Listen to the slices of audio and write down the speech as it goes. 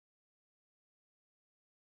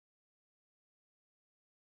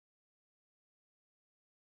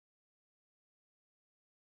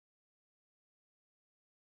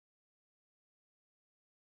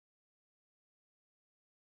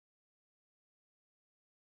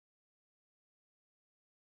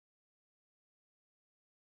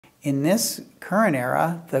in this current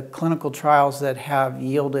era, the clinical trials that have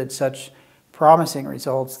yielded such promising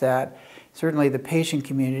results that certainly the patient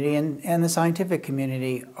community and the scientific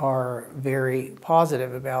community are very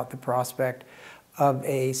positive about the prospect of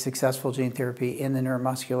a successful gene therapy in the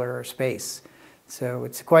neuromuscular space. So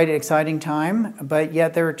it's quite an exciting time, but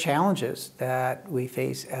yet there are challenges that we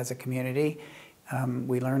face as a community.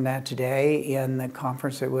 We learned that today in the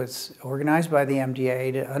conference that was organized by the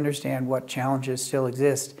MDA to understand what challenges still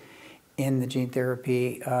exist in the gene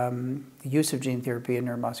therapy, the use of gene therapy in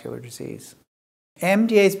neuromuscular disease.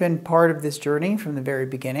 MDA has been part of this journey from the very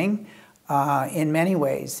beginning in many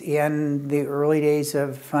ways. In the early days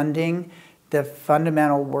of funding, the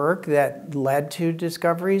fundamental work that led to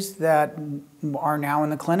discoveries that are now in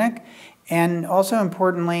the clinic, and also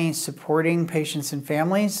importantly, supporting patients and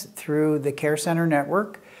families through the care center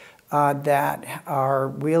network that are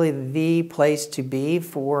really the place to be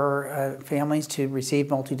for families to receive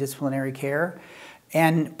multidisciplinary care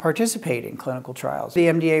and participate in clinical trials. The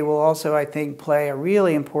MDA will also, I think, play a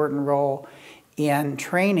really important role in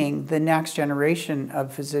training the next generation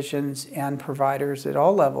of physicians and providers at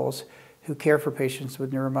all levels who care for patients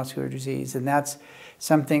with neuromuscular disease. And that's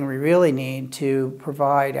something we really need to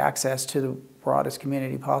provide access to the broadest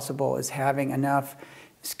community possible, is having enough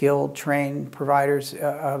skilled, trained providers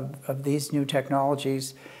of these new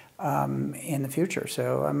technologies in the future.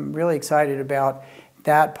 So I'm really excited about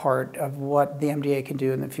that part of what the MDA can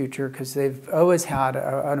do in the future, because they've always had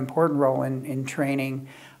an important role in training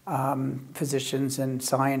physicians and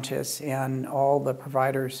scientists and all the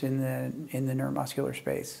providers in the neuromuscular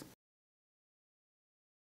space.